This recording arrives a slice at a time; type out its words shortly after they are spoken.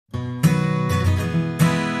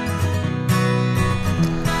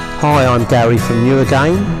Hi, I'm Gary from New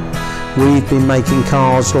Again. We've been making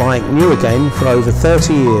cars like New Again for over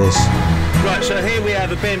 30 years. Right, so here we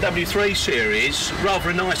have a BMW 3 Series,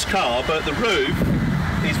 rather a nice car, but the roof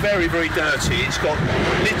is very, very dirty. It's got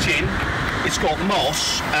lichen, it's got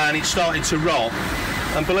moss, and it's starting to rot.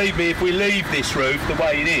 And believe me, if we leave this roof the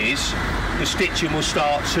way it is, the stitching will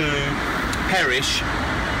start to perish.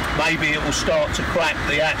 Maybe it will start to crack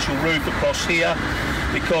the actual roof across here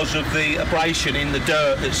because of the abrasion in the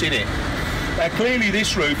dirt that's in it. Now clearly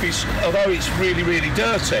this roof is, although it's really, really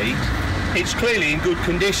dirty, it's clearly in good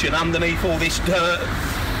condition underneath all this dirt.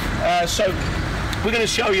 So we're going to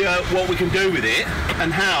show you what we can do with it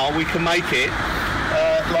and how we can make it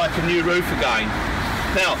like a new roof again.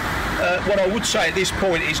 Now, what I would say at this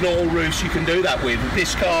point is not all roofs you can do that with. If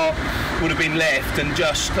this car would have been left and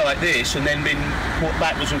just like this and then been put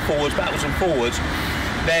backwards and forwards,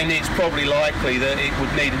 then it's probably likely that it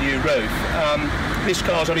would need a new roof. This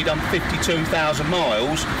car's only done 52,000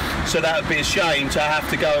 miles, so that would be a shame to have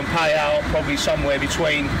to go and pay out probably somewhere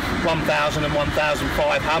between 1,000 and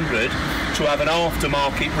 1,500 to have an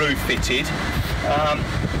aftermarket roof fitted.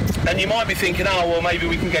 And you might be thinking, oh well, maybe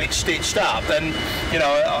we can get it stitched up. And you know,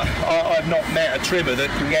 I've not met a trimmer that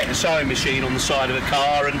can get a sewing machine on the side of a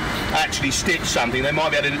car and actually stitch something. They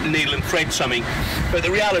might be able to needle and thread something, but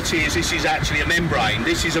the reality is this is actually a membrane.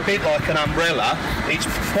 This is a bit like an umbrella. It's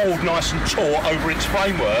pulled nice and taut over its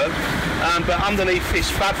framework, but underneath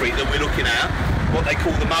this fabric that we're looking at, what they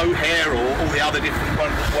call the mohair or all the other different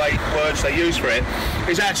words they use for it,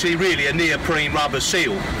 is actually really a neoprene rubber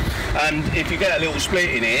seal. And if you get a little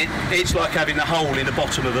split in it, it's like having a hole in the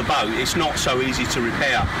bottom of a boat. It's not so easy to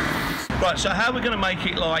repair. Right, so how are we going to make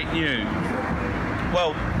it like new?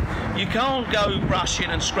 Well, you can't go brushing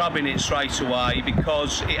and scrubbing it straight away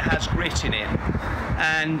because it has grit in it.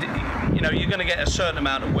 And you know, you're going to get a certain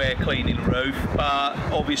amount of wear cleaning the roof, but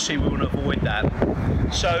obviously we want to avoid that.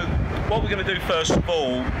 So what we're going to do first of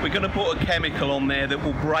all, we're going to put a chemical on there that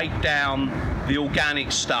will break down the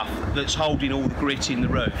organic stuff that's holding all the grit in the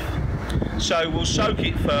roof. So we'll soak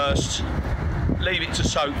it first, leave it to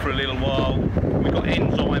soak for a little while. We've got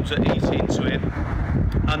enzymes that eat into it,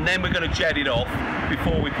 and then we're going to jet it off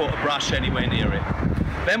before we put a brush anywhere near it.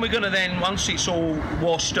 Then we're going to once it's all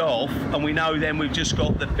washed off and we know then we've just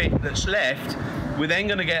got the bit that's left, we're then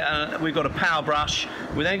going to get we've got a power brush.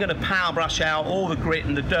 We're then going to power brush out all the grit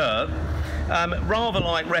and the dirt. Rather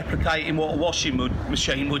like replicating what a washing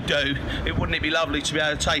machine would do. Wouldn't it be lovely to be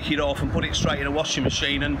able to take it off and put it straight in a washing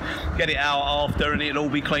machine and get it out after and it'll all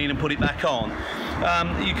be clean and put it back on?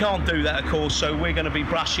 You can't do that, of course, so we're going to be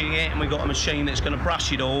brushing it, and we've got a machine that's going to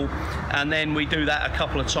brush it all, and then we do that a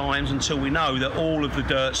couple of times until we know that all of the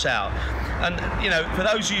dirt's out. And you know, for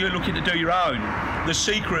those of you who are looking to do your own, the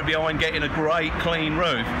secret behind getting a great clean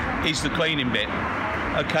roof is the cleaning bit.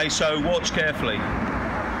 Okay, so watch carefully.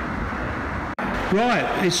 Right,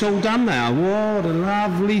 it's all done now. What a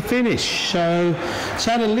lovely finish. So it's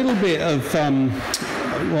had a little bit of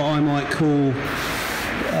what I might call,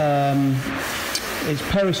 it's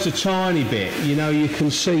perished a tiny bit. You know, you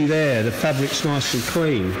can see there the fabric's nice and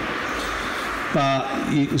clean,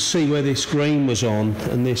 but you can see where this green was on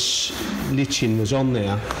and this lichen was on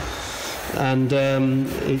there, and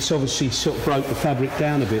it's obviously sort of broke the fabric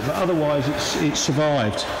down a bit, but otherwise it's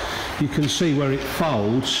survived. You can see where it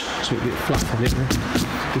folds, it's a bit fluff of it.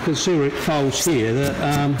 You can see where it folds here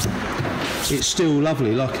that it's still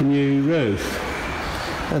lovely, like a new roof.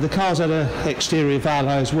 The car's had an exterior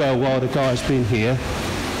valet as well while the guy's been here,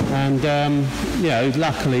 and you know,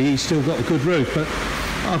 luckily he's still got a good roof. But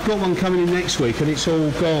I've got one coming in next week and it's all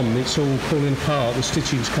gone, it's all falling apart. The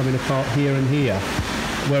stitching's coming apart here and here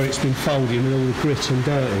where it's been folding with all the grit and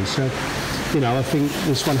dirt in. So, you know, I think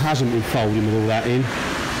this one hasn't been folding with all that in.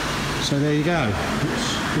 So there you go,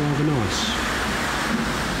 it's rather nice.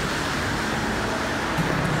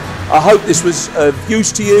 I hope this was of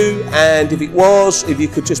use to you, and if it was, if you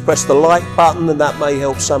could just press the like button, and that may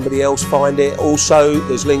help somebody else find it. Also,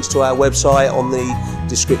 there's links to our website on the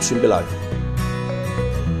description below.